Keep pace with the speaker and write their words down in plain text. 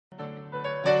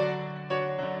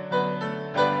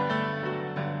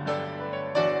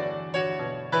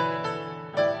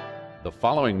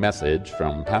following message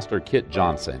from Pastor Kit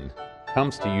Johnson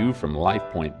comes to you from Life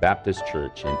Point Baptist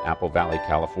Church in Apple Valley,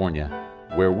 California,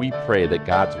 where we pray that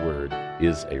God's Word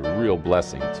is a real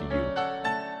blessing to you.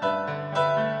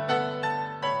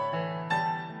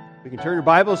 We can turn your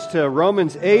Bibles to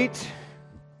Romans 8.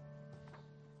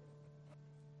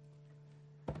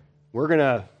 We're going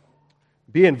to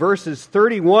be in verses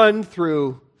 31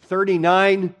 through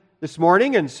 39 this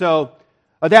morning, and so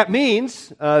that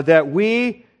means that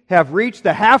we have reached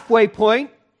the halfway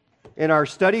point in our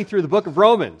study through the book of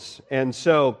Romans. And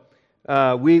so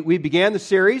we began the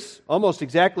series almost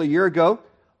exactly a year ago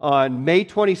on May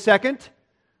 22nd,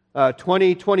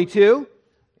 2022.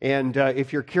 And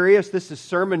if you're curious, this is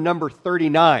sermon number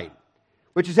 39,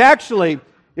 which is actually,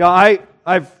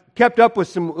 I've kept up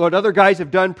with what other guys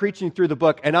have done preaching through the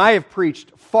book, and I have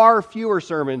preached far fewer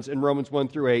sermons in Romans 1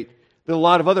 through 8 than a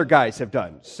lot of other guys have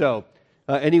done. So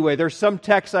anyway, there's some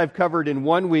texts I've covered in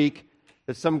 1 week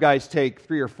that some guys take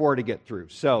 3 or 4 to get through.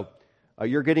 So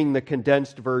you're getting the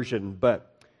condensed version.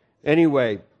 But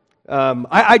anyway,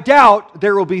 I doubt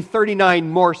there will be 39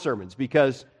 more sermons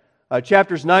because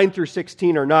chapters 9 through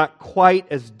 16 are not quite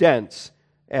as dense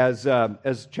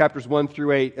as chapters 1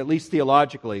 through 8, at least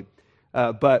theologically.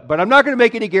 But I'm not going to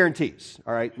make any guarantees,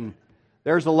 all right? And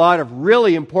there's a lot of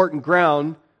really important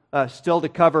ground still to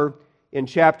cover in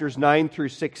chapters 9 through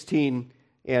 16,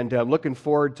 and I'm looking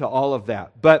forward to all of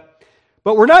that. But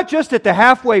we're not just at the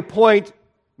halfway point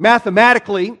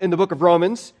mathematically in the book of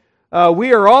Romans.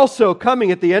 We are also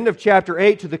coming at the end of chapter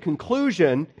 8 to the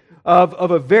conclusion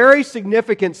of a very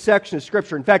significant section of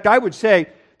Scripture. In fact, I would say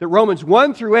that Romans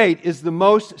 1 through 8 is the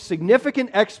most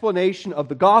significant explanation of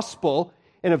the gospel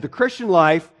and of the Christian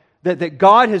life that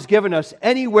God has given us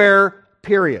anywhere,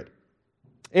 period.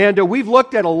 And we've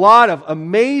looked at a lot of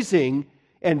amazing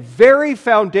and very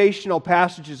foundational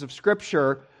passages of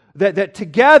Scripture that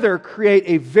together create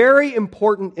a very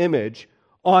important image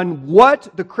on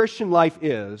what the Christian life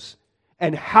is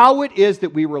and how it is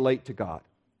that we relate to God.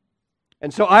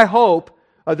 And so I hope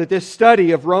that this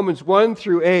study of Romans 1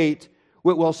 through 8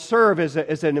 will serve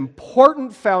as an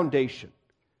important foundation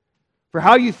for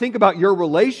how you think about your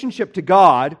relationship to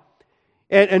God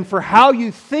and for how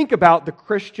you think about the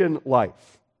Christian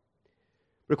life.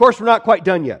 But of course, we're not quite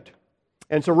done yet.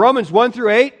 And so Romans 1 through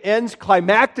 8 ends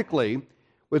climactically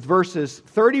with verses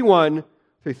 31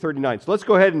 through 39. So let's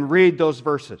go ahead and read those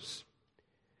verses.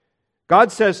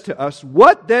 God says to us,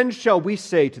 "What then shall we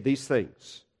say to these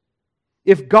things?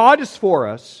 If God is for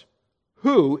us,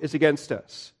 who is against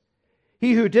us?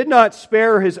 He who did not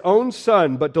spare his own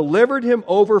Son, but delivered him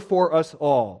over for us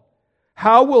all,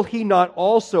 how will he not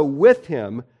also with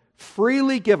him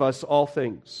freely give us all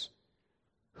things?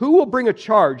 Who will bring a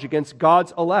charge against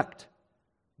God's elect?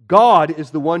 God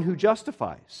is the one who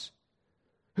justifies.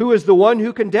 Who is the one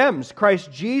who condemns? Christ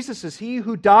Jesus is he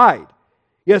who died.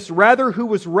 Yes, rather, who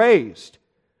was raised,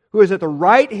 who is at the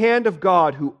right hand of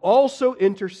God, who also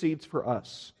intercedes for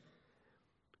us.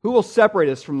 Who will separate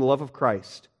us from the love of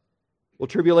Christ? Will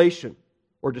tribulation,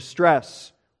 or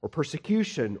distress, or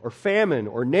persecution, or famine,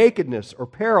 or nakedness, or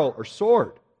peril, or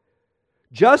sword?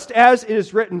 Just as it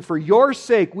is written, for your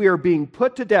sake we are being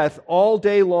put to death all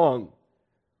day long.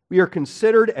 We are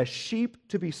considered as sheep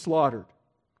to be slaughtered.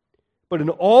 But in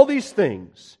all these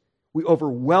things, we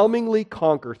overwhelmingly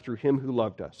conquer through him who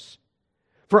loved us.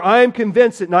 For I am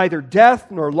convinced that neither death,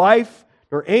 nor life,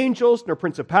 nor angels, nor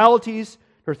principalities,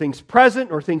 nor things present,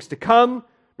 nor things to come,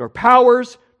 nor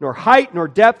powers, nor height, nor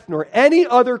depth, nor any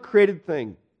other created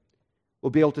thing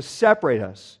will be able to separate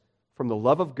us from the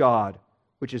love of God,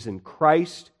 which is in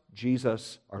Christ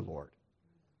Jesus our Lord."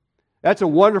 That's a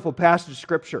wonderful passage of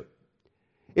Scripture.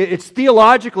 It's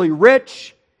theologically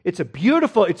rich. It's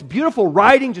beautiful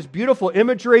writing, just beautiful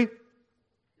imagery.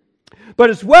 But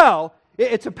as well,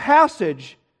 it's a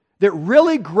passage that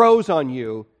really grows on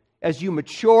you as you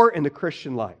mature in the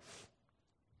Christian life.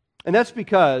 And that's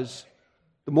because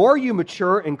the more you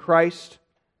mature in Christ,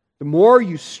 the more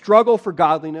you struggle for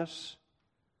godliness,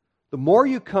 the more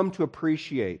you come to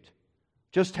appreciate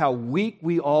just how weak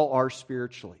we all are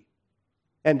spiritually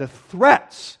and the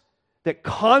threats that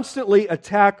constantly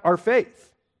attack our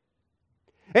faith.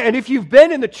 And if you've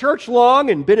been in the church long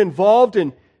and been involved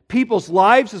in people's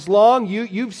lives as long,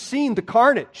 you've seen the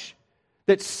carnage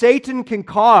that Satan can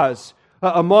cause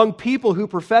among people who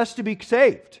profess to be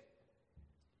saved.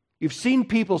 You've seen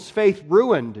people's faith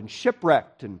ruined and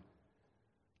shipwrecked and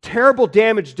terrible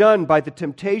damage done by the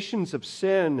temptations of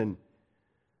sin and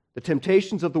the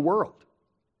temptations of the world.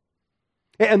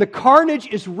 And the carnage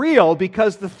is real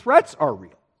because the threats are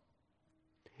real.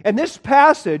 And this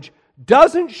passage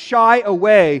doesn't shy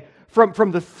away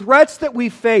from the threats that we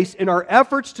face in our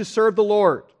efforts to serve the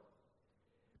Lord.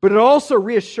 But it also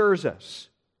reassures us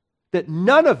that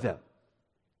none of them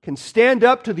can stand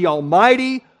up to the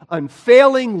almighty,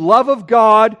 unfailing love of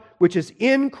God, which is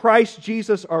in Christ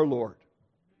Jesus our Lord.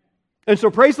 And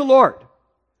so praise the Lord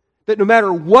that no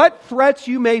matter what threats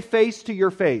you may face to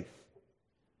your faith,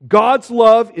 God's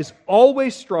love is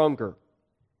always stronger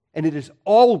and it is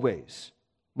always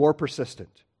more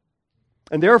persistent.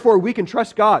 And therefore we can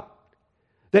trust God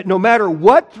that no matter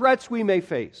what threats we may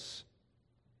face,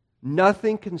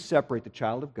 nothing can separate the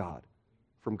child of God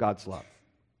from God's love.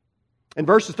 And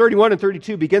verses 31 and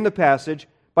 32 begin the passage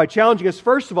by challenging us,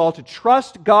 first of all, to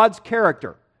trust God's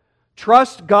character.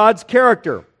 Trust God's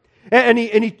character. And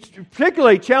he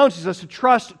particularly challenges us to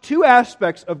trust two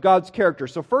aspects of God's character.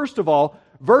 So first of all,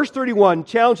 verse 31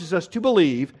 challenges us to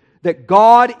believe that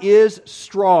God is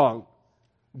strong.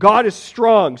 God is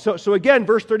strong. So again,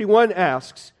 verse 31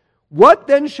 asks, what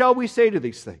then shall we say to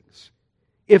these things?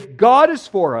 If God is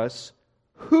for us,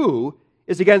 who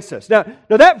is against us? Now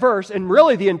that verse, and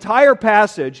really the entire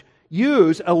passage,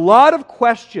 use a lot of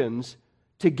questions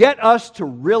to get us to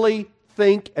really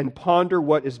think and ponder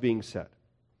what is being said.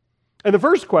 And the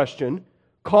first question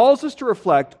calls us to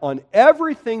reflect on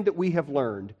everything that we have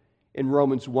learned in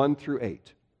Romans 1 through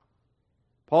 8.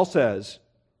 Paul says,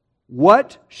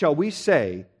 what shall we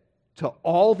say to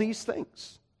all these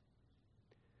things?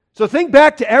 So think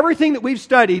back to everything that we've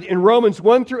studied in Romans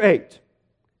 1 through 8,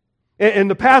 in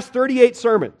the past 38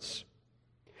 sermons.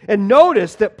 And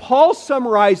notice that Paul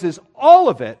summarizes all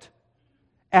of it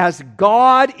as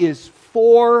God is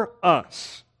for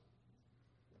us.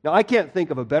 Now, I can't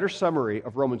think of a better summary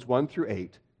of Romans 1 through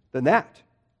 8 than that.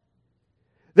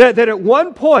 That at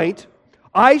one point,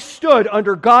 I stood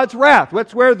under God's wrath.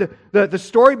 That's where the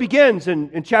story begins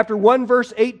in chapter 1,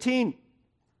 verse 18.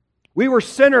 We were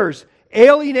sinners,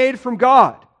 alienated from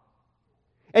God.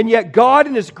 And yet God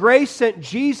in His grace sent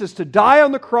Jesus to die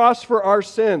on the cross for our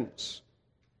sins.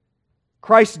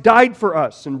 Christ died for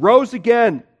us and rose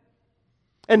again.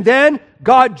 And then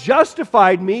God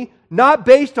justified me, not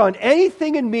based on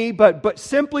anything in me, but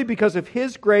simply because of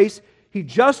His grace. He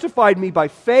justified me by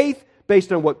faith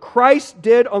based on what Christ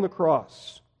did on the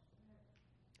cross.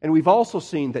 And we've also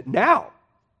seen that now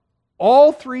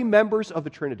all three members of the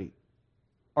Trinity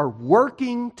are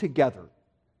working together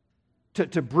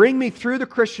to bring me through the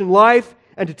Christian life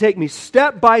and to take me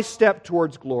step by step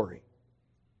towards glory.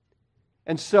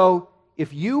 And so,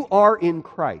 if you are in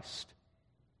Christ,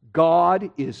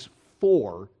 God is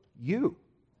for you.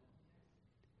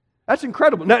 That's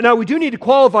incredible. Now we do need to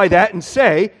qualify that and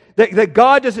say that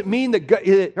God doesn't mean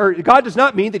that, or God does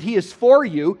not mean that He is for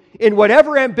you in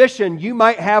whatever ambition you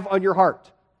might have on your heart.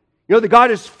 You know, that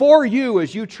God is for you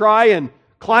as you try and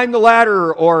climb the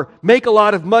ladder or make a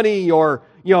lot of money or,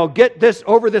 get this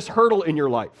over this hurdle in your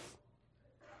life.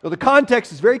 So the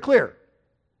context is very clear.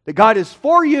 That God is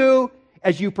for you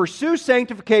as you pursue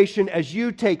sanctification, as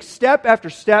you take step after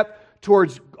step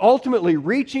towards ultimately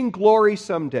reaching glory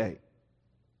someday.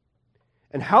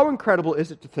 And how incredible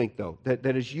is it to think, though, that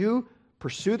as you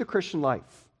pursue the Christian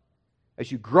life,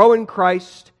 as you grow in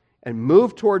Christ and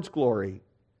move towards glory,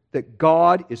 that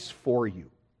God is for you.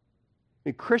 I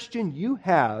mean, Christian, you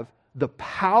have the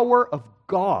power of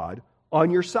God on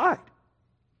your side.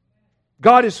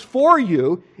 God is for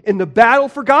you in the battle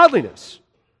for godliness.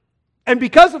 And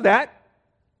because of that,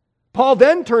 Paul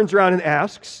then turns around and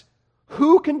asks,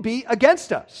 who can be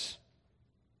against us?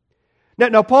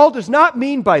 Now, Paul does not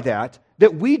mean by that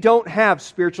we don't have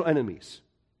spiritual enemies.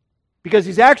 Because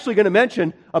he's actually going to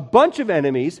mention a bunch of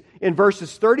enemies in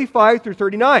verses 35 through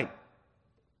 39.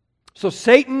 So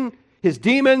Satan, his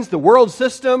demons, the world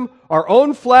system, our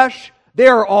own flesh, they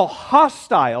are all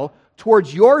hostile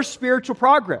towards your spiritual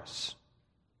progress.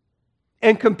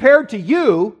 And compared to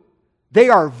you, they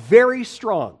are very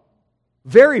strong,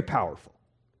 very powerful.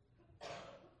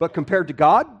 But compared to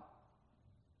God,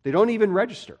 they don't even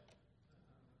register.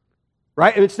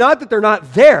 Right? And it's not that they're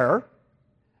not there.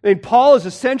 I mean, Paul is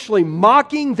essentially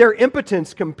mocking their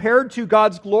impotence compared to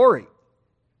God's glory.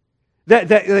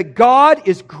 That God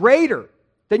is greater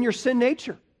than your sin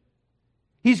nature.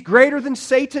 He's greater than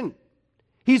Satan.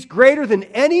 He's greater than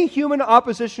any human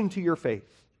opposition to your faith.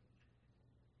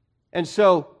 And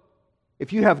so,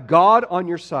 if you have God on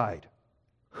your side,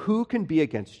 who can be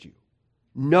against you?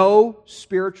 No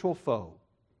spiritual foe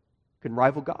can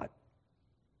rival God.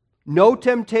 No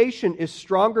temptation is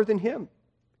stronger than Him.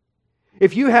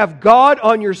 If you have God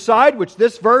on your side, which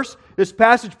this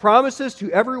passage promises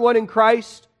to everyone in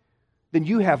Christ, then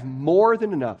you have more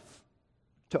than enough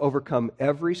to overcome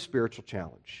every spiritual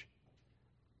challenge.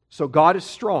 So God is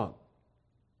strong.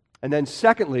 And then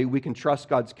secondly, we can trust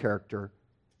God's character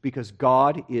because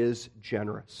God is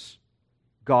generous.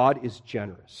 God is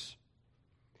generous.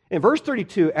 And verse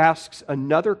 32 asks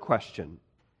another question.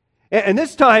 And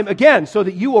this time, again, so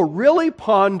that you will really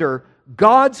ponder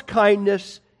God's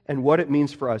kindness and what it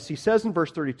means for us. He says in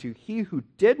verse 32, "He who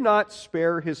did not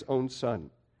spare his own son,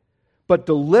 but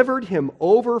delivered him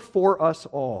over for us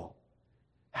all,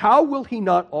 how will he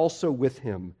not also with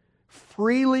him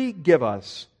freely give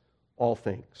us all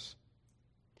things?"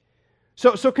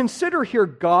 So consider here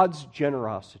God's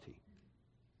generosity.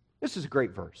 This is a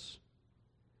great verse.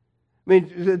 I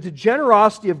mean, the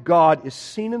generosity of God is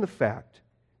seen in the fact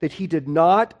that He did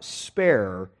not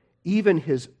spare even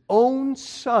His own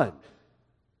Son,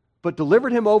 but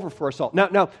delivered Him over for us all.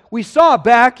 Now we saw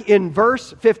back in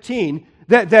verse 15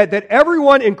 that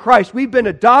everyone in Christ, we've been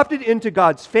adopted into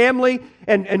God's family,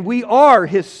 and we are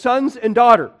His sons and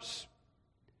daughters.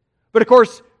 But of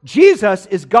course, Jesus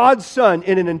is God's Son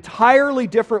in an entirely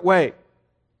different way. I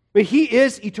mean, He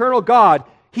is eternal God.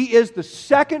 He is the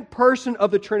second person of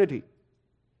the Trinity.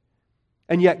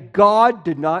 And yet God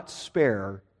did not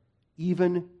spare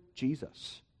even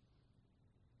Jesus.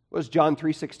 What does John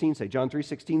 3:16 say? John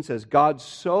 3:16 says, "God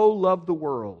so loved the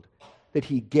world that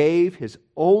He gave His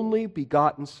only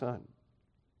begotten Son."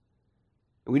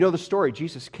 And we know the story.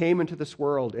 Jesus came into this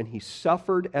world and He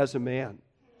suffered as a man.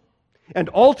 And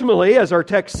ultimately, as our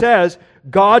text says,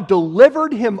 God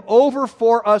delivered Him over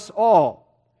for us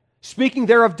all, speaking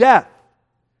there of death.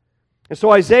 And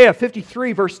so Isaiah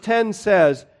 53 verse 10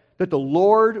 says that the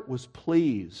Lord was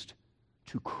pleased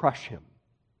to crush Him.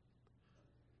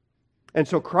 And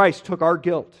so Christ took our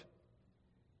guilt.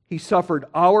 He suffered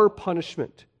our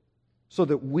punishment so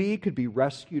that we could be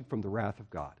rescued from the wrath of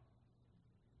God.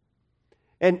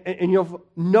 And you know,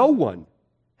 no one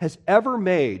has ever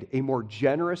made a more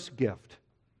generous gift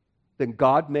than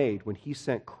God made when He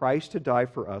sent Christ to die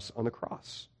for us on the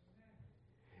cross.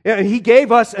 And He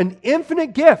gave us an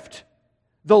infinite gift,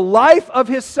 the life of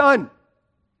His Son.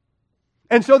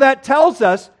 And so that tells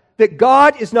us that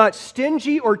God is not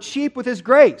stingy or cheap with His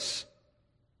grace.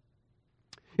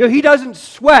 You know, He doesn't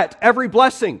sweat every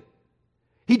blessing.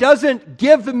 He doesn't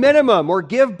give the minimum or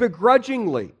give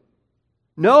begrudgingly.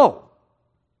 No.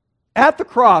 At the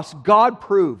cross, God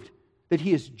proved that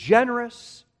He is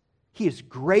generous, He is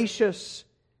gracious,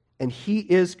 and He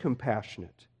is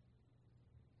compassionate.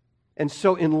 And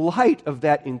so in light of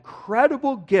that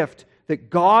incredible gift that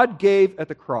God gave at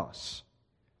the cross,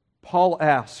 Paul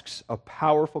asks a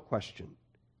powerful question.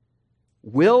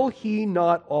 Will He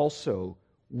not also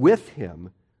with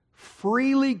Him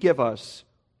freely give us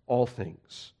all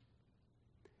things?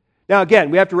 Now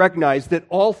again, we have to recognize that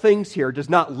all things here does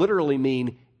not literally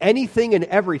mean anything and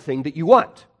everything that you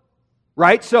want.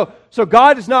 Right? So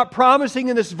God is not promising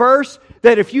in this verse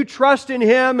that if you trust in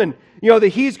Him and that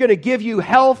He's going to give you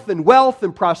health and wealth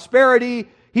and prosperity,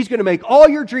 He's going to make all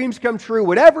your dreams come true.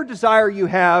 Whatever desire you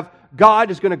have,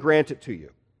 God is going to grant it to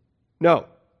you. No.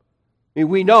 I mean,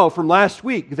 we know from last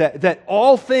week that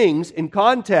all things in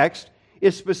context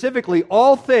is specifically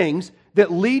all things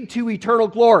that lead to eternal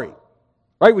glory.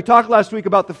 Right? We talked last week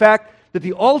about the fact that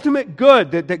the ultimate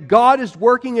good that God is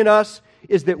working in us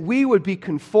is that we would be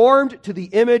conformed to the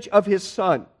image of His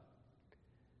Son.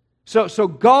 So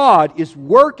God is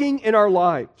working in our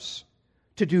lives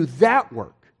to do that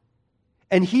work.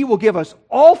 And He will give us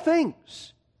all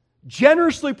things,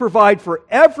 generously provide for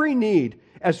every need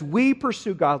as we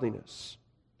pursue godliness.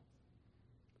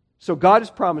 So God is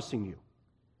promising you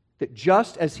that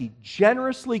just as He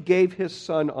generously gave His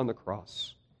Son on the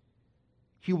cross,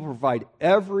 He will provide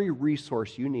every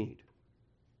resource you need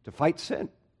to fight sin,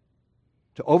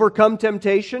 to overcome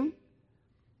temptation,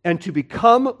 and to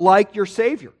become like your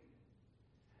Savior.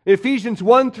 Ephesians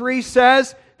 1:3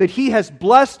 says that He has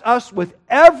blessed us with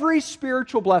every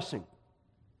spiritual blessing.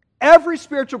 Every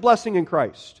spiritual blessing in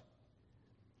Christ.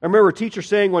 I remember a teacher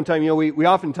saying one time, we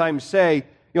oftentimes say,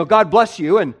 God bless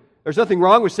you, and there's nothing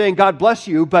wrong with saying God bless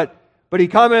you, but he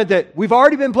commented that we've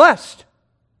already been blessed.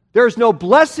 There is no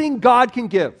blessing God can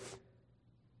give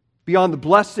beyond the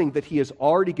blessing that He has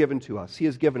already given to us. He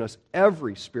has given us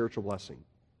every spiritual blessing.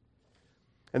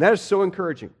 And that is so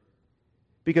encouraging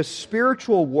because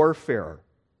spiritual warfare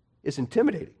is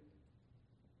intimidating.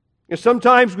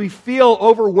 Sometimes we feel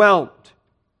overwhelmed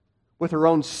with our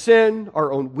own sin,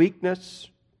 our own weakness.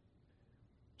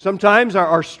 Sometimes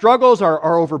our struggles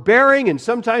are overbearing, and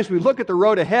sometimes we look at the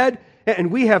road ahead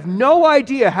and we have no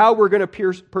idea how we're going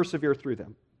to persevere through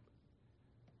them.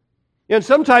 And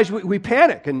sometimes we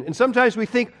panic, and sometimes we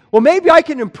think, well, maybe I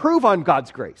can improve on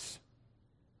God's grace.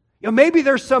 Maybe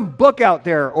there's some book out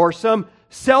there or some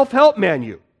self-help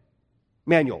manual.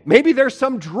 manual. Maybe there's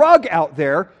some drug out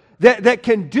there that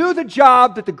can do the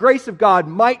job that the grace of God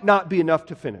might not be enough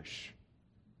to finish.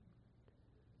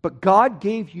 But God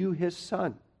gave you His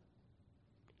Son.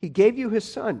 He gave you His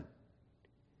Son.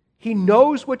 He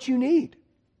knows what you need.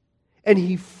 And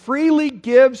He freely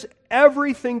gives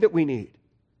everything that we need.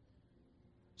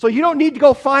 So you don't need to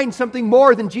go find something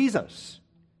more than Jesus.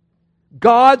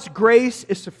 God's grace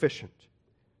is sufficient.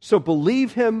 So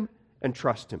believe Him and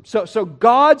trust Him. So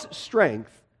God's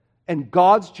strength and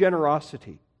God's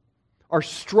generosity are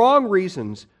strong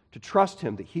reasons to trust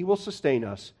Him that He will sustain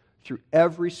us through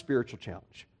every spiritual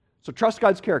challenge. So trust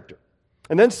God's character.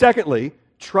 And then secondly,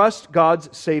 trust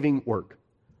God's saving work.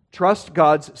 Trust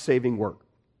God's saving work.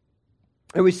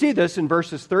 And we see this in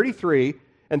verses 33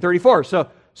 and 34.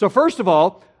 So first of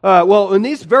all, in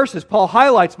these verses, Paul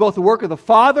highlights both the work of the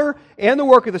Father and the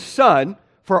work of the Son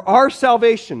for our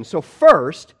salvation. So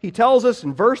first, he tells us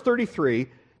in verse 33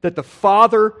 that the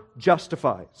Father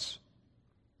justifies.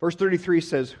 Verse 33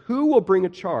 says, "Who will bring a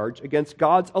charge against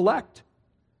God's elect?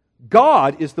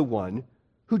 God is the one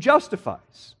who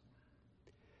justifies."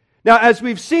 Now, as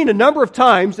we've seen a number of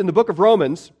times in the book of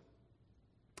Romans,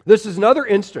 this is another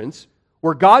instance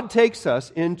where God takes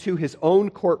us into His own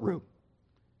courtroom.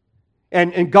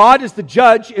 And God is the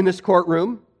judge in this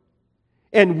courtroom,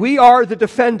 and we are the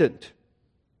defendant.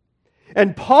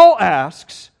 And Paul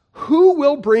asks, who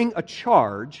will bring a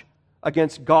charge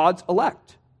against God's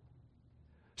elect?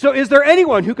 So is there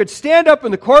anyone who could stand up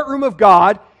in the courtroom of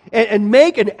God and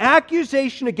make an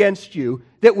accusation against you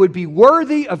that would be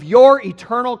worthy of your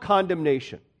eternal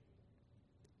condemnation?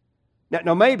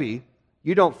 Now maybe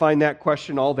you don't find that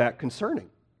question all that concerning.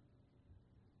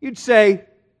 You'd say,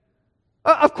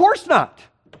 of course not.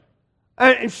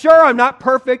 And sure, I'm not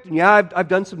perfect, and yeah, I've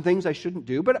done some things I shouldn't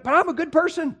do, but I'm a good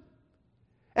person.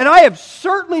 And I have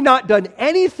certainly not done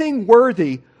anything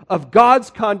worthy of God's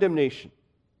condemnation.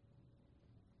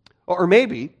 Or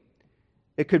maybe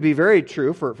it could be very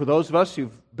true for those of us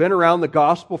who've been around the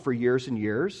gospel for years and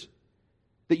years,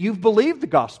 that you've believed the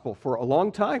gospel for a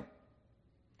long time.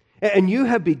 And you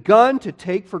have begun to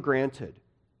take for granted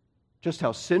just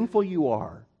how sinful you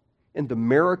are in the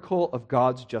miracle of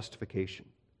God's justification.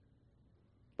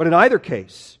 But in either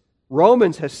case,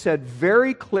 Romans has said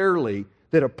very clearly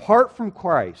that apart from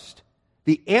Christ,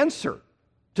 the answer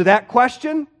to that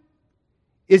question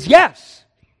is yes.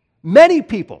 Many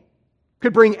people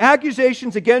could bring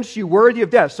accusations against you worthy of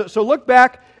death. So look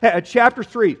back at chapter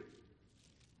 3.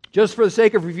 Just for the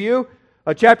sake of review,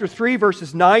 chapter 3,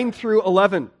 verses 9 through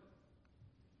 11.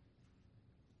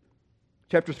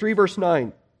 Chapter 3, verse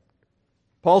 9.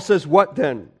 Paul says, "What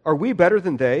then? Are we better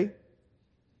than they?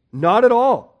 Not at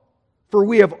all. For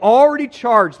we have already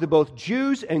charged that both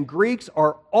Jews and Greeks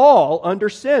are all under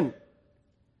sin.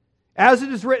 As it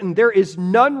is written, there is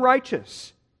none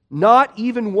righteous, not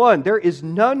even one. There is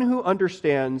none who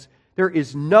understands. There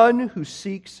is none who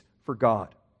seeks for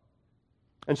God."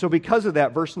 And so because of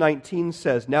that, verse 19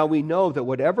 says, "Now we know that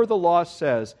whatever the law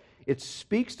says, it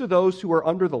speaks to those who are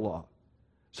under the law,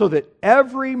 so that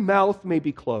every mouth may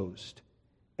be closed,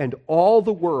 and all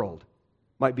the world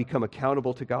might become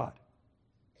accountable to God."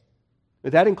 Now,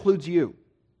 that includes you,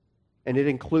 and it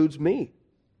includes me.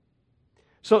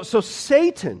 So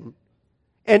Satan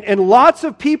and lots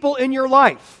of people in your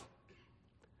life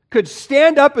could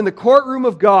stand up in the courtroom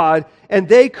of God, and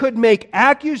they could make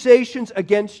accusations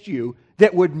against you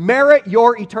that would merit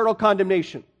your eternal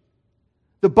condemnation.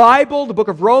 The Bible, the book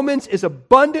of Romans, is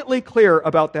abundantly clear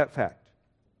about that fact.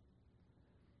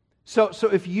 So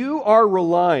if you are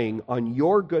relying on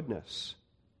your goodness,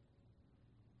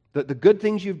 the good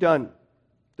things you've done,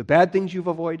 the bad things you've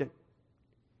avoided,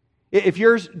 if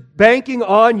you're banking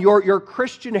on your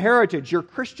Christian heritage, your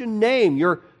Christian name,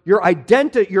 your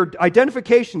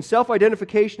identification,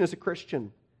 self-identification as a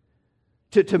Christian,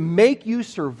 to make you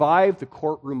survive the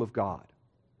courtroom of God,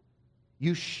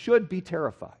 you should be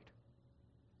terrified.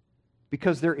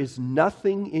 Because there is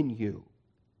nothing in you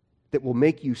that will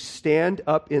make you stand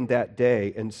up in that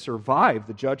day and survive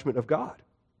the judgment of God.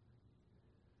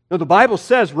 Now, the Bible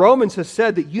says, Romans has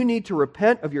said that you need to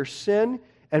repent of your sin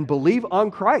and believe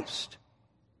on Christ.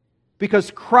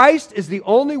 Because Christ is the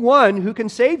only one who can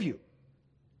save you.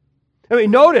 I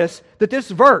mean, notice that this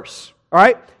verse, all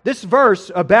right, this verse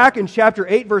back in chapter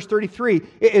 8, verse 33,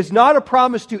 is not a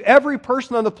promise to every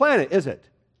person on the planet, is it?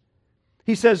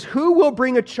 He says, "Who will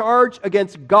bring a charge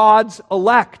against God's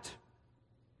elect?"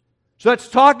 So that's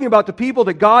talking about the people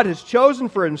that God has chosen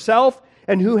for Himself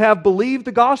and who have believed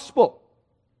the gospel.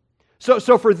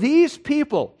 So for these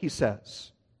people, he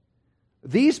says,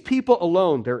 these people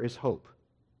alone, there is hope.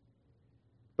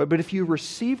 But if you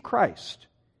receive Christ,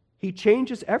 He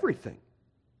changes everything.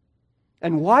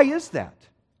 And why is that?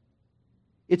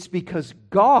 It's because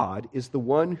God is the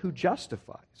one who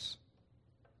justifies.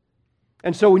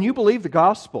 And so when you believe the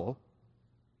gospel,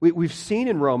 we've seen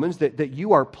in Romans that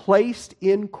you are placed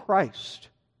in Christ.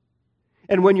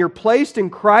 And when you're placed in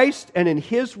Christ and in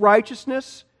His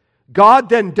righteousness, God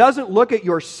then doesn't look at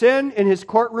your sin in His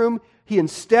courtroom. He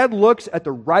instead looks at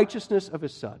the righteousness of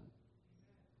His Son.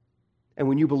 And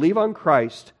when you believe on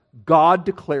Christ, God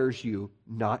declares you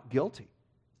not guilty.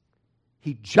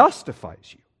 He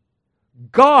justifies you.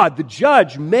 God, the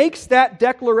judge, makes that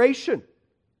declaration.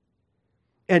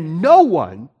 And no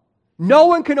one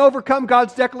can overcome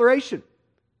God's declaration.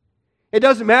 It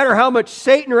doesn't matter how much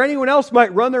Satan or anyone else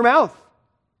might run their mouth.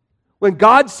 When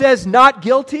God says not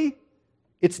guilty,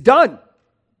 it's done.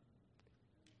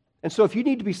 And so if you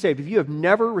need to be saved, if you have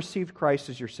never received Christ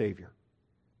as your Savior,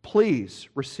 please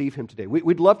receive Him today.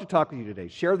 We'd love to talk with you today.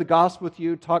 Share the gospel with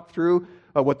you. Talk through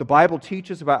what the Bible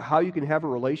teaches about how you can have a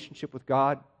relationship with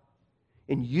God.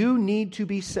 And you need to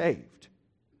be saved.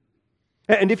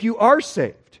 And if you are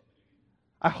saved,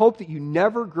 I hope that you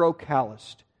never grow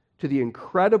calloused to the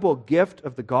incredible gift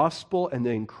of the gospel and the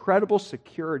incredible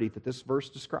security that this verse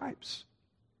describes.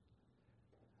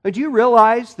 And do you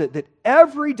realize that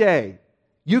every day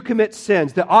you commit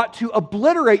sins that ought to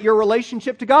obliterate your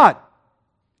relationship to God?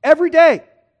 Every day.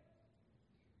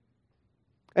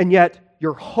 And yet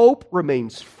your hope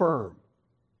remains firm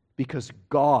because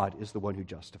God is the one who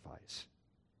justifies.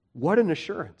 What an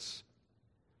assurance.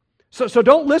 So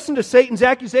don't listen to Satan's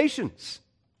accusations.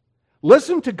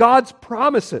 Listen to God's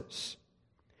promises.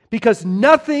 Because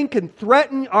nothing can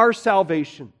threaten our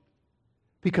salvation.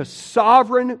 Because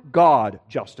sovereign God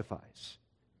justifies.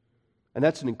 And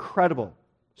that's an incredible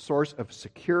source of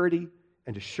security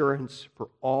and assurance for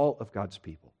all of God's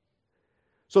people.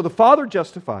 So the Father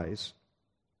justifies,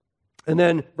 and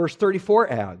then verse 34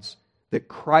 adds that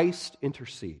Christ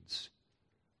intercedes.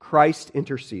 Christ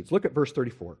intercedes. Look at verse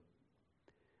 34.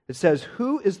 It says,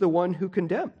 "Who is the one who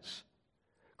condemns?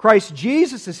 Christ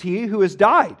Jesus is He who has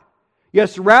died.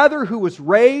 Yes, rather, who was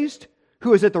raised,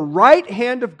 who is at the right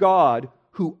hand of God,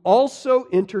 who also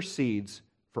intercedes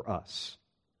for us."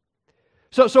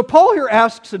 So Paul here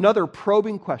asks another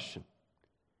probing question.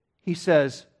 He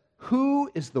says, who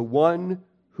is the one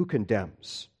who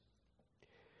condemns?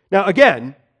 Now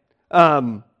again,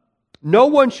 no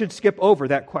one should skip over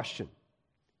that question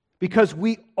because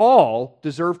we all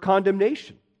deserve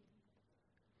condemnation.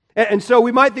 And so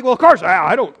we might think, well, of course,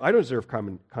 I don't deserve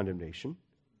condemnation.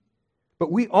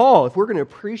 But we all, if we're going to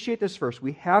appreciate this verse,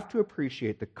 we have to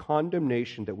appreciate the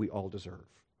condemnation that we all deserve.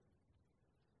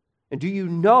 And do you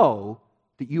know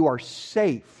that you are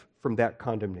safe from that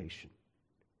condemnation?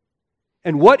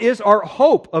 And what is our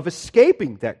hope of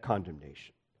escaping that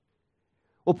condemnation?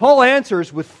 Well, Paul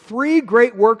answers with three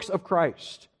great works of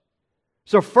Christ.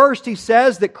 So first, he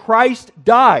says that Christ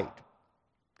died.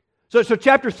 So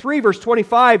chapter 3, verse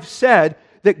 25 said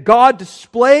that God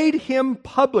displayed Him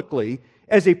publicly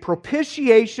as a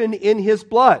propitiation in His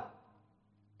blood.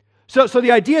 So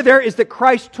the idea there is that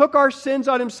Christ took our sins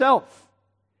on Himself.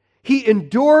 He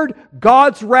endured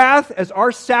God's wrath as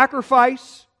our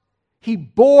sacrifice. He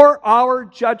bore our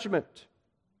judgment.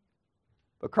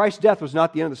 But Christ's death was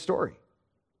not the end of the story.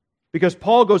 Because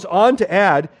Paul goes on to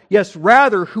add, yes,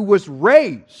 rather, who was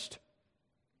raised.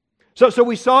 So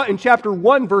we saw in chapter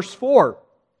 1, verse 4,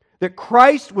 that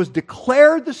Christ was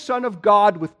declared the Son of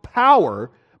God with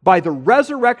power by the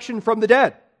resurrection from the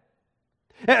dead.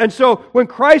 And so when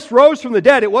Christ rose from the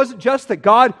dead, it wasn't just that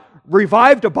God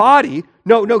revived a body.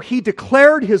 No, He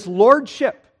declared His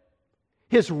lordship,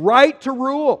 His right to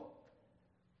rule.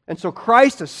 And so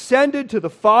Christ ascended to the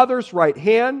Father's right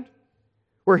hand,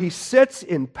 where He sits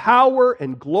in power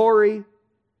and glory.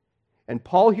 And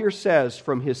Paul here says,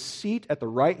 from His seat at the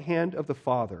right hand of the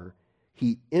Father,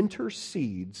 He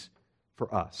intercedes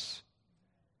for us.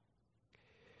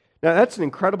 Now that's an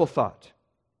incredible thought.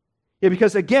 Yeah,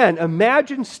 because again,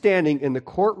 imagine standing in the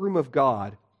courtroom of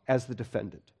God as the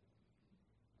defendant.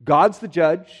 God's the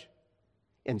judge,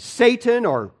 and Satan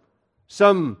or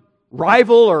some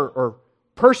rival or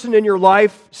person in your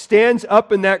life stands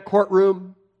up in that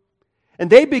courtroom, and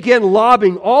they begin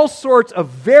lobbing all sorts of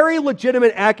very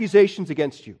legitimate accusations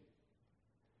against you.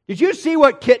 Did you see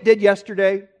what Kit did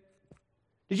yesterday?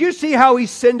 Did you see how he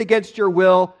sinned against your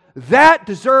will? That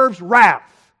deserves wrath.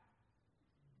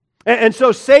 And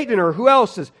so Satan, or who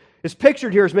else is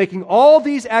pictured here, is making all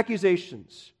these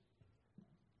accusations.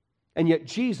 And yet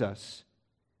Jesus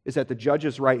is at the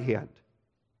judge's right hand.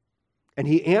 And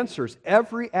He answers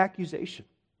every accusation.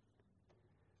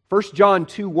 1 John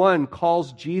 2:1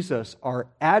 calls Jesus our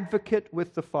advocate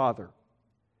with the Father.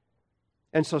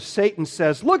 And so Satan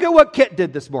says, look at what Kit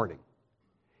did this morning.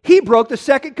 He broke the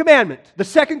second commandment, the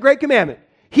second great commandment.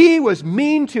 He was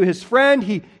mean to his friend.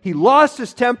 He lost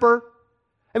his temper.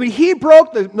 I mean, he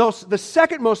broke the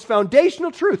second most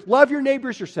foundational truth. Love your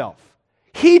neighbors yourself.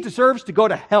 He deserves to go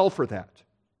to hell for that.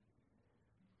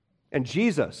 And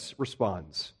Jesus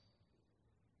responds,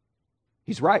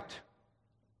 he's right.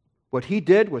 What he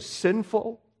did was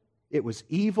sinful. It was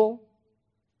evil.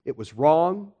 It was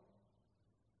wrong.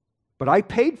 But I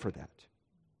paid for that.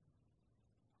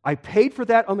 I paid for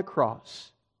that on the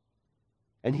cross.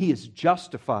 And he is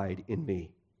justified in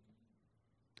me.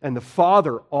 And the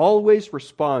Father always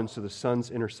responds to the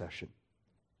Son's intercession.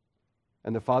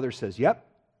 And the Father says, yep,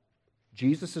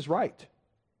 Jesus is right.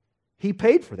 He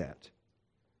paid for that.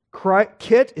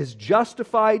 Kit is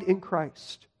justified in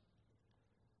Christ.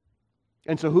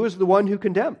 And so who is the one who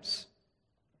condemns?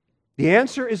 The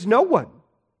answer is no one.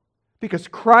 Because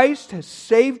Christ has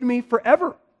saved me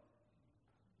forever.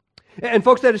 And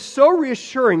folks, that is so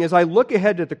reassuring as I look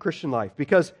ahead at the Christian life.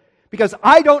 Because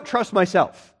I don't trust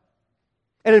myself.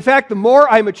 And in fact, the more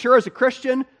I mature as a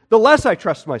Christian, the less I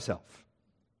trust myself.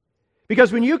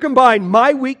 Because when you combine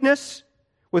my weakness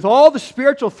with all the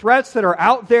spiritual threats that are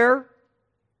out there,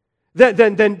 then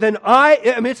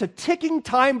it's a ticking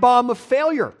time bomb of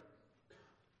failure.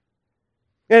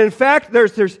 And in fact,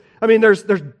 there's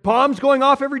bombs going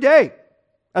off every day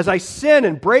as I sin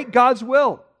and break God's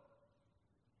will.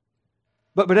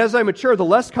 But as I mature, the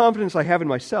less confidence I have in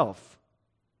myself,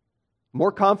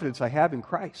 more confidence I have in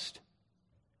Christ.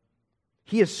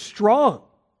 He is strong.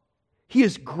 He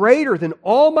is greater than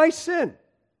all my sin.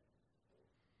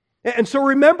 And so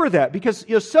remember that, because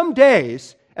some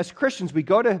days, as Christians, we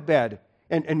go to bed,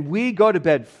 and we go to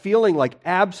bed feeling like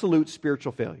absolute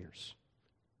spiritual failures.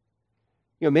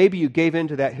 Maybe you gave in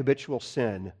to that habitual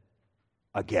sin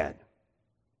again.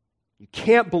 You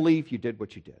can't believe you did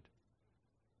what you did.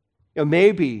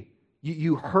 Maybe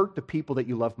you hurt the people that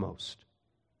you love most.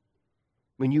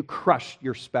 When you crushed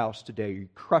your spouse today, you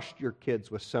crushed your kids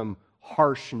with some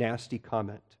harsh, nasty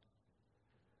comment.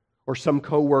 Or some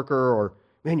coworker, or,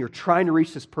 man, you're trying to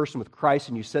reach this person with Christ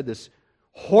and you said this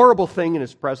horrible thing in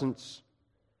his presence.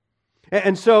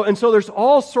 And so there's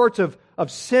all sorts of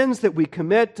sins that we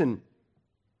commit,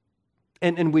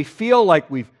 and we feel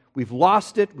like we've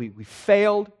lost it, we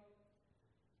failed.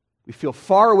 We feel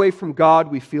far away from God,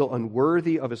 we feel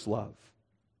unworthy of His love.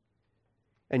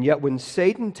 And yet when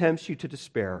Satan tempts you to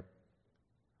despair,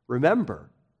 remember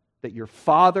that your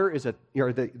Father is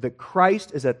that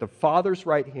Christ is at the Father's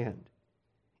right hand,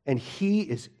 and He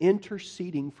is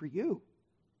interceding for you.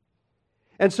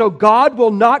 And so God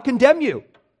will not condemn you.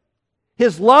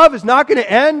 His love is not going to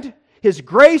end. His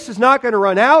grace is not going to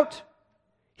run out.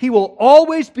 He will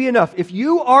always be enough. If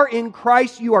you are in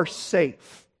Christ, you are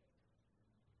safe.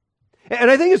 And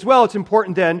I think as well it's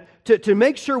important then to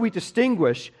make sure we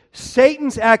distinguish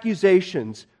Satan's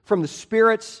accusations from the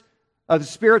Spirit's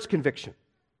conviction.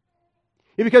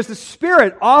 Because the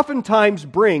Spirit oftentimes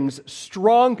brings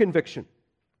strong conviction,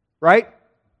 right?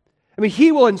 I mean,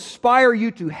 He will inspire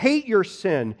you to hate your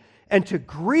sin and to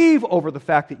grieve over the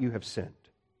fact that you have sinned.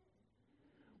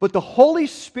 But the Holy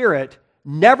Spirit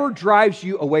never drives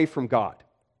you away from God.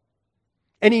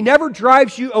 And He never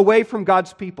drives you away from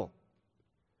God's people.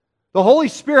 The Holy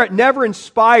Spirit never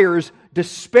inspires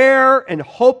despair and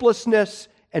hopelessness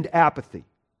and apathy.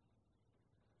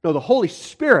 No, the Holy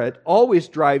Spirit always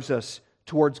drives us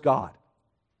towards God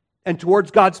and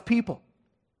towards God's people.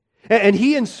 And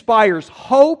He inspires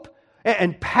hope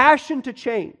and passion to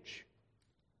change.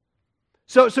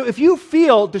 So if you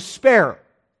feel despair,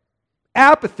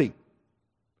 apathy,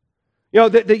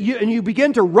 and you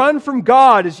begin to run from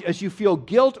God as you feel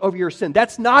guilt over your sin,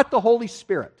 that's not the Holy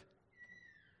Spirit.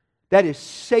 That is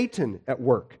Satan at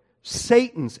work.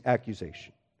 Satan's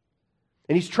accusation.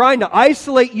 And he's trying to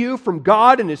isolate you from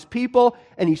God and His people,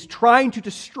 and he's trying to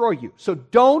destroy you. So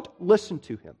don't listen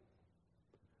to him.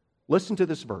 Listen to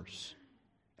this verse.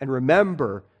 And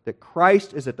remember that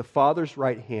Christ is at the Father's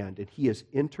right hand, and He is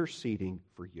interceding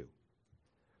for you.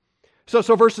 So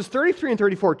verses 33 and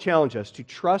 34 challenge us to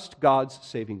trust God's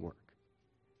saving work.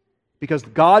 Because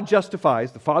God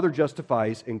justifies, the Father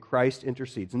justifies, and Christ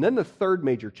intercedes. And then the third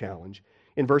major challenge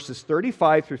in verses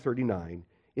 35 through 39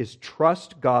 is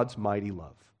trust God's mighty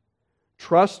love.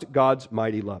 Trust God's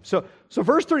mighty love. So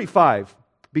verse 35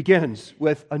 begins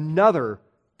with another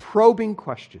probing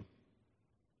question.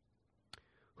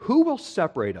 Who will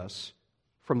separate us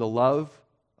from the love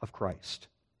of Christ?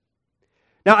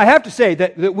 Now, I have to say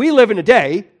that we live in a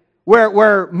day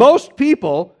where most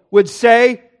people would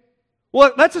say,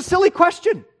 well, that's a silly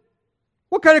question.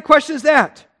 What kind of question is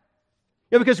that?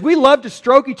 Because we love to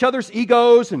stroke each other's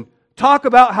egos and talk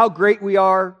about how great we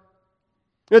are.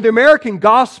 The American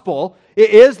gospel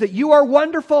is that you are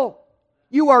wonderful,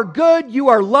 you are good, you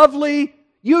are lovely,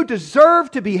 you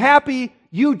deserve to be happy,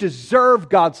 you deserve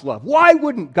God's love. Why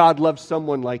wouldn't God love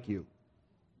someone like you?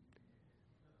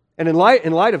 And in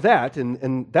light of that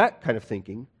and that kind of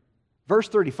thinking, verse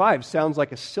 35 sounds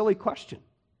like a silly question.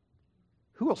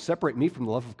 Who will separate me from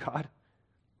the love of God?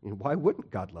 And why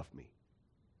wouldn't God love me?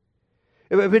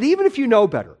 But even if you know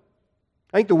better,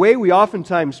 I think the way we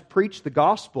oftentimes preach the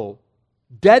gospel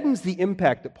deadens the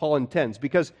impact that Paul intends.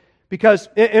 Because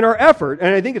in our effort,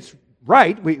 and I think it's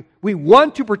right, we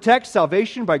want to protect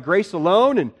salvation by grace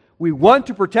alone, and we want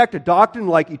to protect a doctrine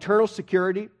like eternal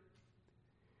security.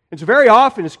 And so very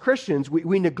often as Christians,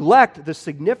 we neglect the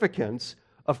significance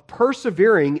of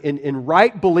persevering in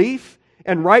right belief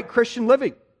and right Christian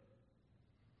living.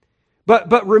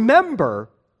 But remember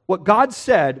what God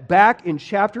said back in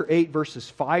chapter 8, verses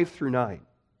 5 through 9.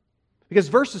 Because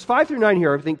verses 5 through 9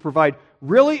 here, I think, provide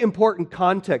really important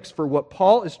context for what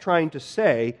Paul is trying to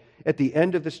say at the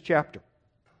end of this chapter.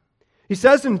 He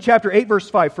says in chapter 8, verse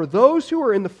 5, "For those who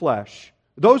are in the flesh,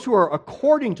 those who are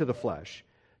according to the flesh,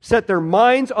 set their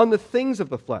minds on the things of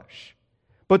the flesh.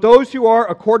 But those who are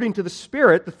according to the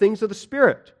Spirit, the things of the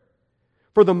Spirit.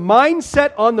 For the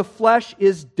mindset on the flesh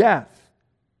is death,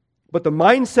 but the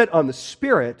mindset on the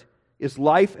Spirit is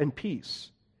life and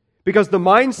peace. Because the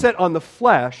mindset on the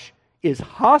flesh is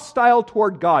hostile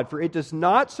toward God, for it does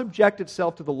not subject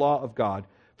itself to the law of God,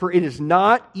 for it is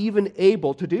not even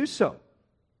able to do so.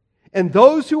 And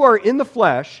those who are in the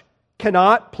flesh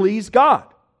cannot please God.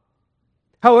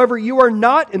 However, you are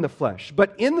not in the flesh,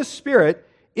 but in the Spirit,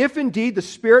 if indeed the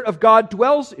Spirit of God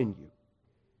dwells in you.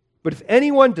 But if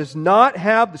anyone does not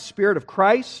have the Spirit of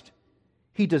Christ,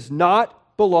 he does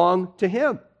not belong to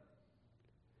him."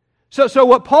 So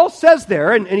what Paul says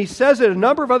there, and he says it a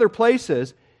number of other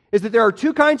places, is that there are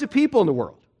two kinds of people in the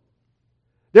world.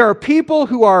 There are people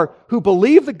who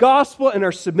believe the gospel and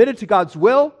are submitted to God's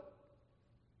will,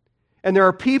 and there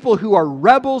are people who are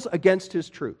rebels against His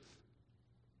truth.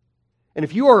 And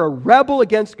if you are a rebel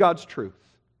against God's truth,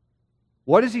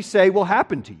 what does He say will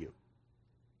happen to you?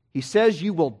 He says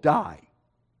you will die.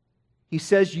 He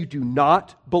says you do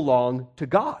not belong to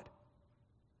God.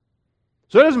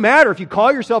 So it doesn't matter if you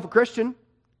call yourself a Christian.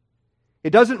 It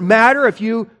doesn't matter if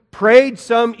you prayed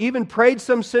some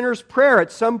sinner's prayer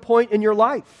at some point in your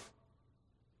life.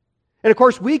 And of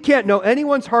course, we can't know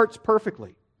anyone's hearts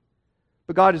perfectly.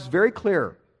 But God is very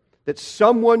clear that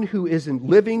someone who is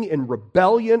living in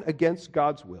rebellion against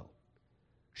God's will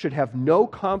should have no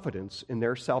confidence in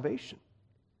their salvation.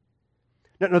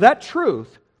 Now that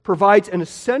truth provides an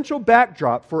essential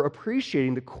backdrop for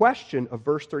appreciating the question of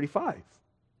verse 35.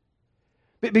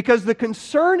 Because the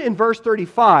concern in verse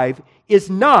 35 is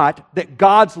not that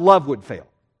God's love would fail,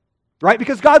 right?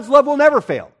 Because God's love will never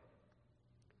fail.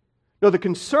 No, the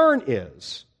concern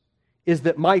is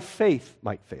that my faith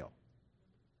might fail.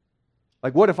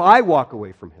 Like, what if I walk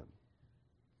away from Him?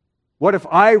 What if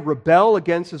I rebel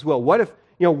against His will? What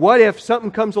if something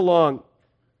comes along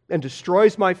and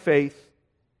destroys my faith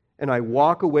and I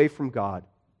walk away from God?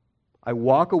 I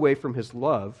walk away from His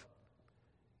love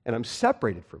and I'm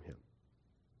separated from Him.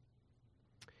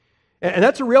 And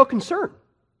that's a real concern.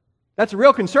 That's a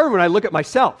real concern when I look at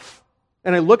myself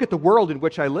and I look at the world in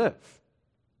which I live.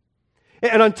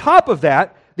 And on top of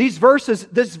that, these verses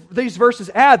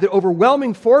add that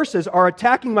overwhelming forces are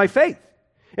attacking my faith.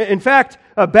 In fact,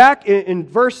 back in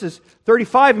verses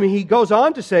 35, he goes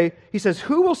on to say, he says,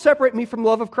 "Who will separate me from the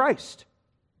love of Christ?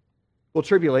 Will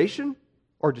tribulation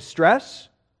or distress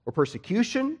or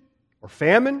persecution or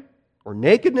famine or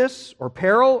nakedness or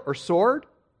peril or sword?"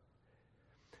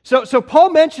 So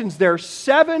Paul mentions there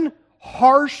 7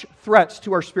 harsh threats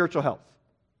to our spiritual health.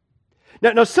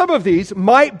 Now some of these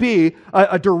might be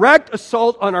a direct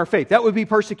assault on our faith. That would be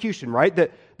persecution, right?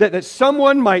 That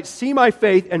someone might see my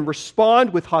faith and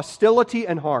respond with hostility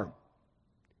and harm.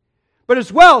 But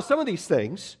as well, some of these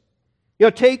things,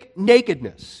 take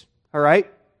nakedness, all right?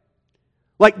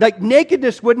 Like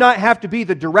nakedness would not have to be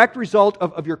the direct result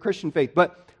of your Christian faith.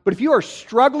 But if you are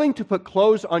struggling to put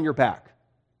clothes on your back,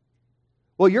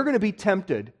 well, you're going to be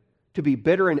tempted to be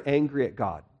bitter and angry at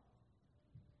God,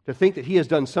 to think that He has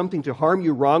done something to harm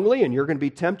you wrongly, and you're going to be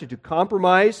tempted to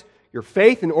compromise your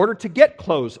faith in order to get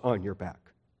clothes on your back.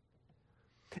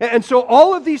 And so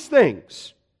all of these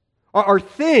things are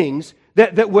things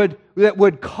that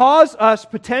would cause us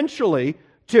potentially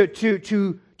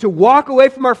to walk away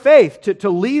from our faith, to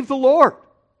leave the Lord.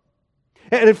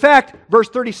 And in fact, verse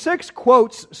 36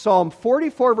 quotes Psalm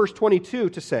 44, verse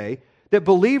 22 to say that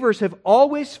believers have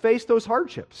always faced those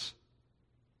hardships.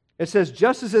 It says,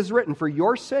 just as is written, for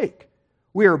your sake,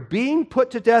 we are being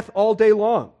put to death all day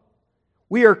long.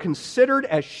 We are considered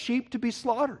as sheep to be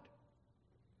slaughtered.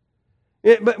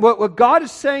 But what God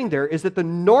is saying there is that the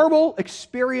normal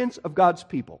experience of God's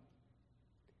people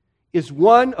is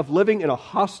one of living in a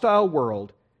hostile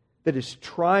world that is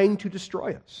trying to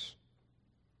destroy us.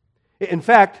 In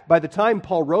fact, by the time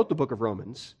Paul wrote the book of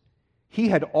Romans, he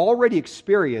had already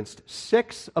experienced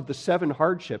 6 of the 7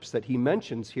 hardships that he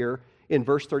mentions here in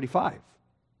verse 35.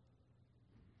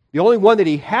 The only one that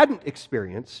he hadn't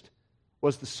experienced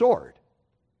was the sword.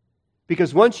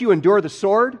 Because once you endure the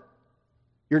sword,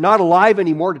 you're not alive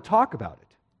anymore to talk about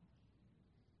it.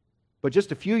 But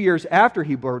just a few years after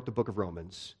he wrote the book of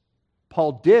Romans,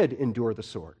 Paul did endure the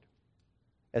sword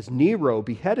as Nero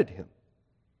beheaded him.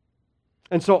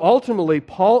 And so ultimately,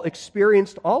 Paul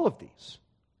experienced all of these.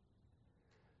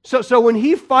 So when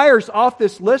he fires off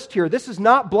this list here, this is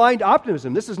not blind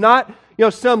optimism. This is not,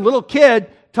 some little kid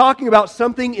talking about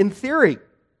something in theory.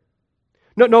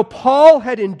 No, Paul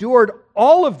had endured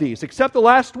all of these except the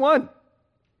last one.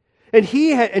 And he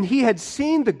had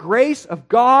seen the grace of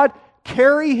God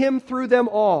carry him through them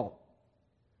all.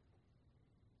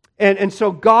 And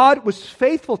so God was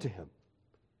faithful to him.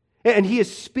 And he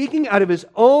is speaking out of his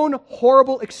own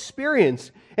horrible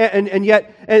experience. And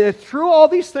yet, through all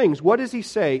these things, what does he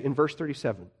say in verse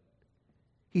 37?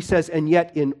 He says, and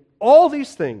yet in all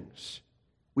these things,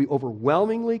 we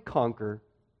overwhelmingly conquer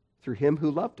through him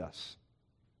who loved us.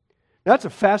 Now, that's a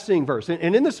fascinating verse.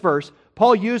 And in this verse,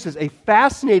 Paul uses a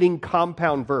fascinating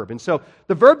compound verb. And so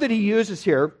the verb that he uses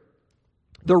here,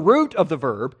 the root of the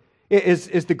verb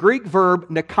is the Greek verb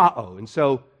nikao. And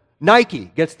so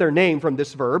Nike gets their name from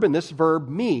this verb, and this verb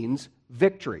means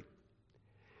victory.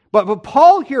 But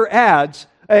Paul here adds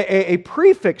a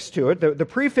prefix to it, the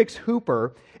prefix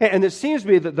hooper, and it seems to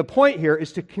be that the point here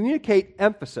is to communicate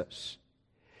emphasis.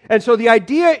 And so the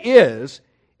idea is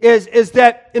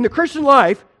that in the Christian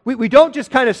life, we don't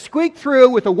just kind of squeak through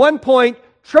with a 1-point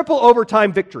triple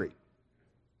overtime victory.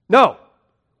 No,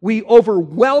 we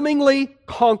overwhelmingly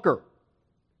conquer.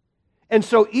 And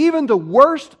so even the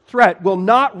worst threat will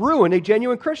not ruin a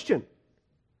genuine Christian.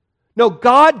 No,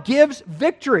 God gives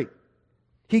victory.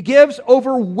 He gives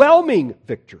overwhelming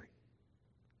victory.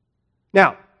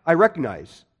 Now, I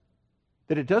recognize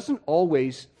that it doesn't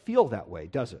always feel that way,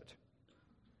 does it?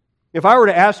 If I were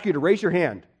to ask you to raise your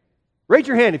hand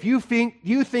if you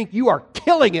think you are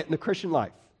killing it in the Christian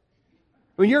life.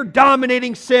 When you're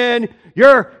dominating sin,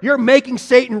 you're making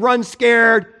Satan run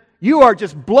scared, you are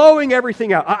just blowing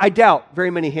everything out. I doubt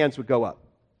very many hands would go up.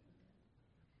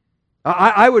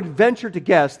 I would venture to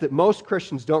guess that most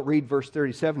Christians don't read verse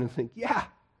 37 and think, yeah,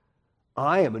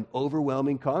 I am an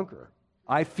overwhelming conqueror.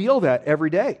 I feel that every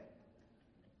day.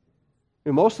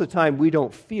 And most of the time, we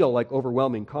don't feel like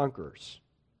overwhelming conquerors.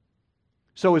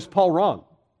 So is Paul wrong?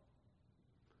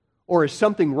 Or is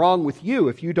something wrong with you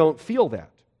if you don't feel that?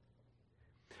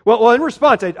 Well, in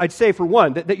response, I'd say, for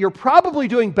one, that you're probably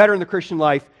doing better in the Christian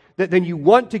life than you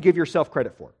want to give yourself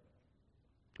credit for.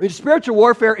 I mean, spiritual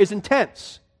warfare is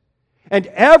intense. And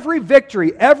every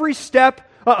victory, every step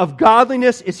of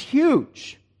godliness is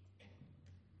huge.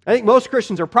 I think most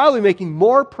Christians are probably making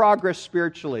more progress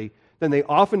spiritually than they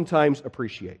oftentimes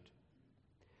appreciate.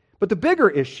 But the bigger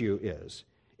issue is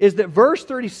that verse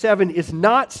 37 is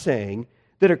not saying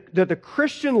that the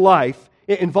Christian life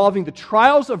involving the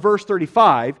trials of verse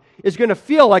 35 is going to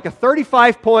feel like a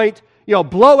 35-point,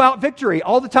 blowout victory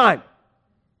all the time.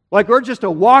 Like we're just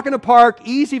a walk in the park,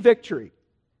 easy victory.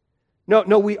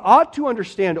 No, we ought to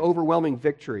understand overwhelming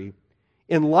victory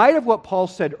in light of what Paul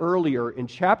said earlier in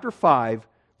chapter 5,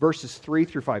 verses 3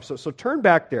 through 5. So turn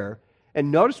back there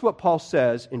and notice what Paul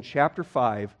says in chapter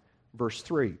 5, verse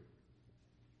 3.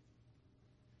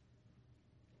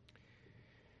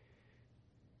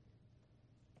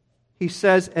 He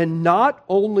says, and not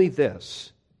only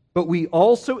this, but we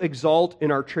also exult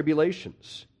in our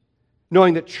tribulations,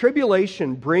 knowing that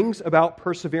tribulation brings about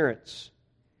perseverance,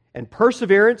 and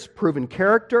perseverance, proven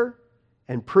character,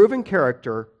 and proven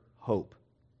character, hope.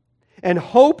 And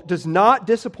hope does not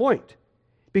disappoint,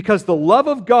 because the love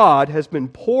of God has been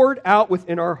poured out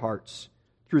within our hearts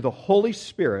through the Holy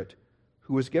Spirit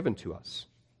who was given to us.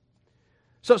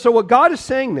 So what God is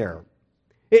saying there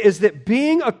is that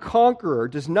being a conqueror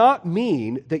does not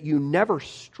mean that you never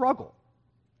struggle.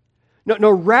 No,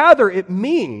 rather it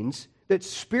means that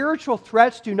spiritual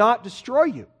threats do not destroy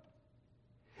you.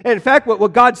 And in fact,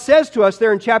 what God says to us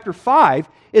there in chapter 5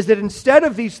 is that instead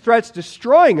of these threats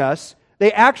destroying us,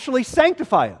 they actually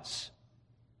sanctify us.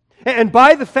 And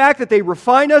by the fact that they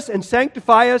refine us and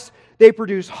sanctify us, they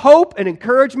produce hope and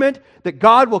encouragement that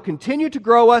God will continue to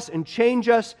grow us and change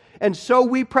us and so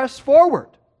we press forward.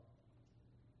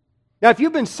 Now, if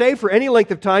you've been saved for any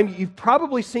length of time, you've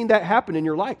probably seen that happen in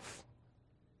your life.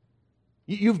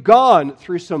 You've gone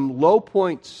through some low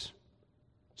points,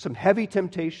 some heavy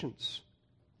temptations.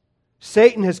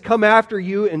 Satan has come after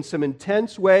you in some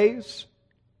intense ways,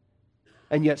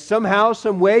 and yet somehow,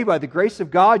 some way, by the grace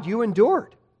of God, you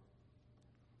endured.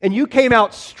 And you came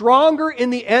out stronger in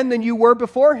the end than you were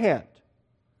beforehand.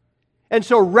 And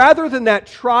so rather than that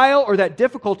trial or that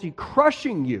difficulty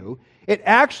crushing you, it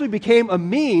actually became a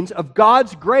means of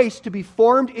God's grace to be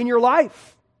formed in your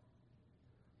life.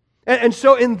 And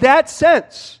so in that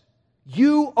sense,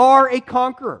 you are a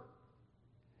conqueror.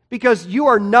 Because you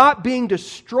are not being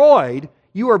destroyed,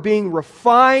 you are being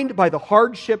refined by the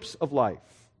hardships of life.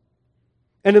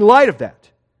 And in light of that,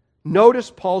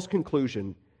 notice Paul's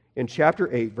conclusion in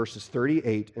chapter 8, verses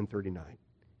 38 and 39.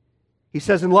 He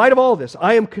says, in light of all this,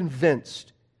 I am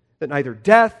convinced that neither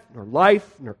death, nor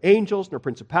life, nor angels, nor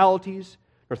principalities,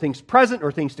 nor things present,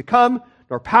 nor things to come,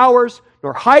 nor powers,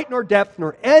 nor height, nor depth,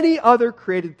 nor any other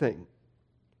created thing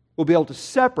will be able to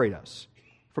separate us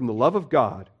from the love of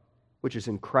God, which is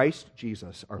in Christ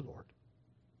Jesus our Lord.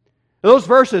 Now, those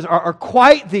verses are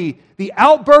quite the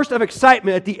outburst of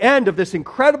excitement at the end of this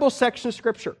incredible section of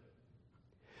Scripture.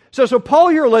 So Paul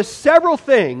here lists several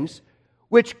things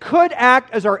which could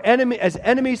act as as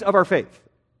enemies of our faith.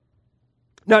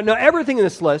 Now, everything in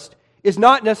this list is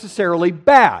not necessarily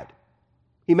bad.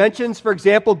 He mentions, for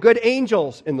example, good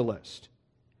angels in the list.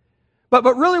 But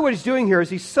really what he's doing here is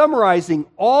he's summarizing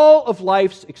all of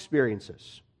life's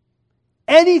experiences.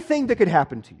 Anything that could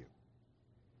happen to you.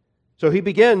 So he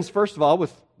begins, first of all,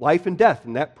 with life and death,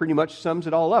 and that pretty much sums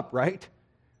it all up, right?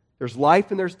 There's life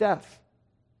and there's death.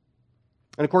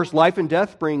 And of course, life and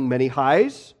death bring many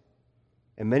highs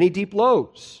and many deep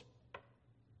lows.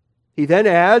 He then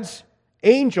adds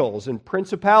angels and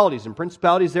principalities. And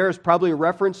principalities there is probably a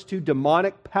reference to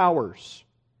demonic powers.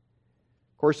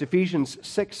 Of course, Ephesians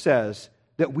 6 says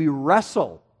that we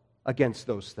wrestle against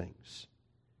those things.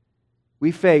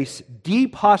 We face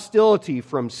deep hostility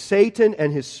from Satan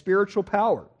and his spiritual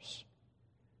powers.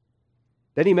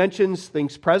 Then he mentions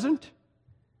things present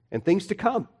and things to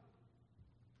come.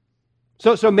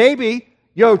 So maybe,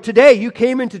 today you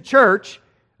came into church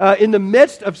in the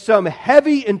midst of some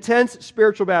heavy, intense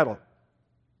spiritual battle.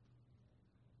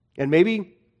 And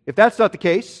maybe, if that's not the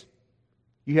case,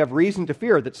 you have reason to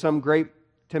fear that some great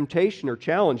temptation or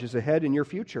challenge is ahead in your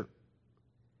future.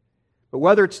 But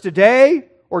whether it's today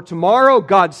or tomorrow,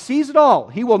 God sees it all.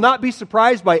 He will not be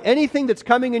surprised by anything that's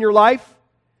coming in your life.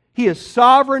 He is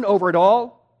sovereign over it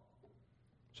all.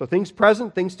 So things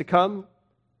present, things to come.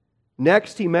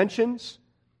 Next, he mentions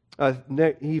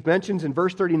in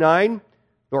verse 39,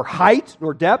 nor height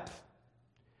nor depth.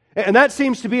 And that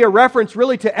seems to be a reference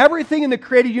really to everything in the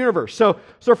created universe. So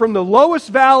from the lowest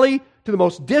valley to the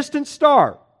most distant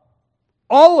star,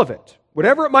 all of it,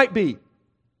 whatever it might be.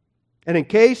 And in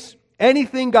case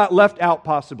anything got left out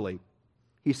possibly,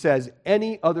 he says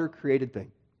any other created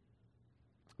thing.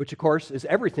 Which of course is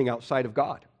everything outside of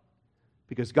God.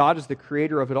 Because God is the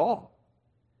creator of it all.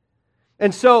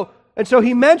 And so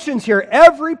he mentions here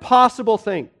every possible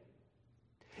thing.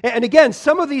 And again,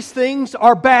 some of these things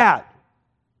are bad.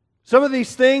 Some of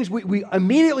these things we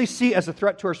immediately see as a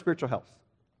threat to our spiritual health.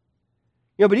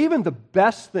 But even the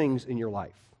best things in your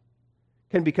life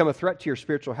can become a threat to your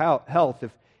spiritual health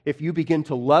if you begin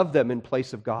to love them in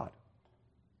place of God.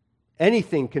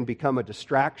 Anything can become a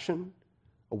distraction,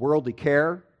 a worldly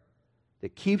care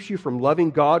that keeps you from loving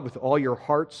God with all your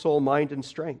heart, soul, mind, and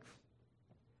strength.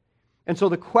 And so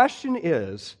the question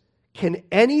is, can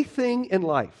anything in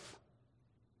life,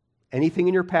 anything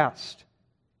in your past,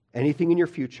 anything in your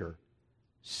future,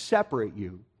 separate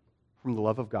you from the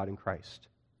love of God in Christ?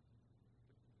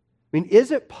 Is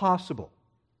it possible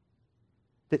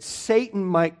that Satan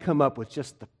might come up with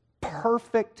just the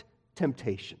perfect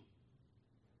temptation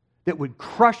that would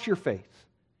crush your faith,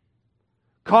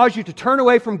 cause you to turn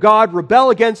away from God, rebel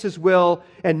against His will,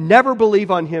 and never believe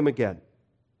on Him again?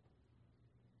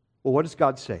 Well, what does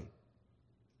God say?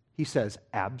 He says,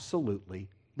 absolutely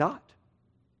not.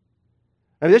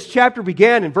 This chapter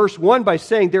began in verse 1 by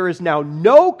saying, there is now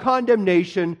no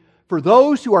condemnation for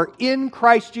those who are in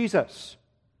Christ Jesus.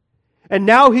 And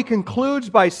now he concludes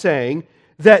by saying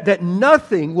that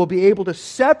nothing will be able to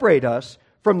separate us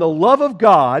from the love of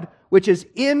God, which is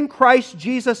in Christ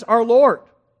Jesus our Lord.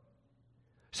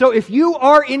 So if you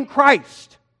are in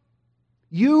Christ,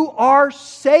 you are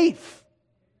safe.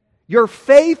 Your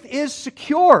faith is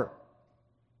secure.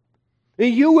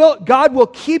 God will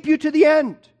keep you to the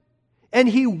end. And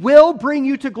He will bring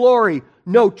you to glory.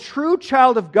 No true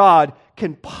child of God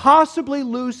can possibly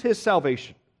lose his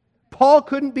salvation Paul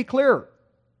couldn't be clearer.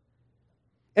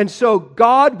 And so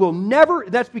God will never,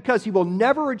 that's because He will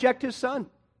never reject His Son.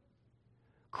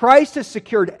 Christ has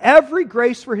secured every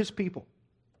grace for His people.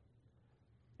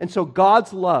 And so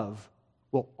God's love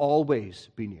will always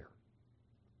be near.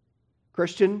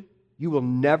 Christian, you will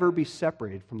never be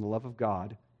separated from the love of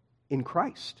God in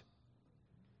Christ.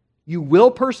 You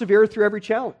will persevere through every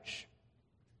challenge.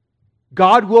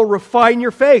 God will refine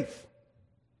your faith.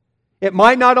 It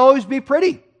might not always be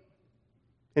pretty.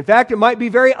 In fact, it might be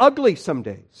very ugly some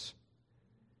days.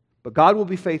 But God will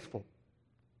be faithful.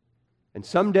 And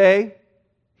someday,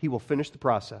 He will finish the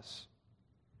process.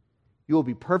 You will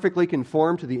be perfectly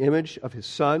conformed to the image of His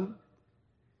Son,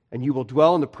 and you will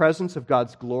dwell in the presence of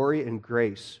God's glory and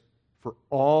grace for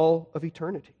all of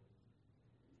eternity.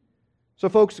 So,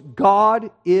 folks,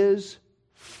 God is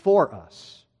for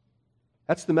us.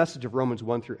 That's the message of Romans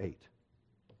 1 through 8.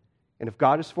 And if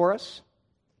God is for us,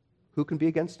 who can be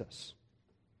against us?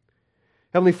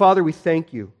 Heavenly Father, we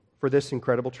thank You for this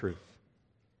incredible truth.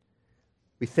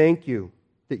 We thank You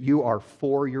that You are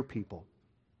for Your people.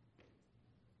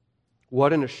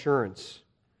 What an assurance.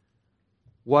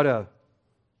 What a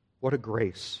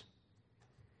grace.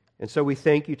 And so we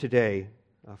thank You today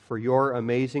for Your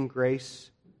amazing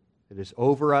grace that is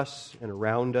over us and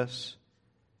around us,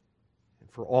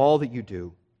 and for all that You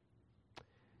do.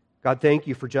 God, thank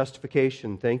You for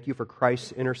justification. Thank You for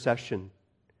Christ's intercession.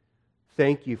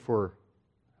 Thank You for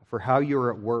how You are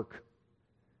at work.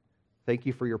 Thank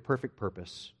You for Your perfect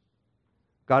purpose.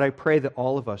 God, I pray that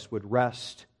all of us would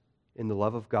rest in the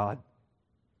love of God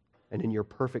and in Your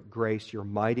perfect grace, Your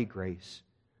mighty grace,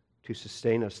 to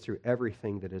sustain us through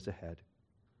everything that is ahead.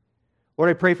 Lord,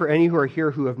 I pray for any who are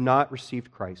here who have not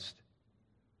received Christ.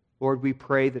 Lord, we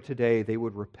pray that today they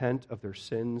would repent of their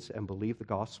sins and believe the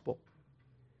gospel,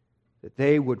 that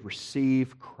they would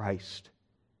receive Christ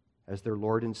as their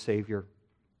Lord and Savior,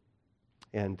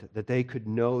 and that they could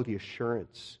know the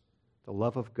assurance, the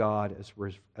love of God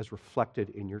as reflected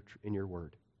in your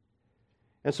word.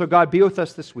 And so, God, be with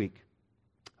us this week.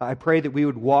 I pray that we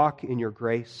would walk in Your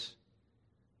grace,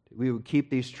 that we would keep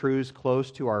these truths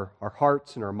close to our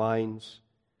hearts and our minds,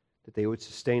 that they would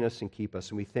sustain us and keep us.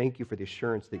 And we thank You for the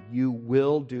assurance that You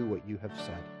will do what You have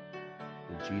said.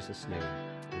 In Jesus' name,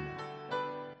 amen.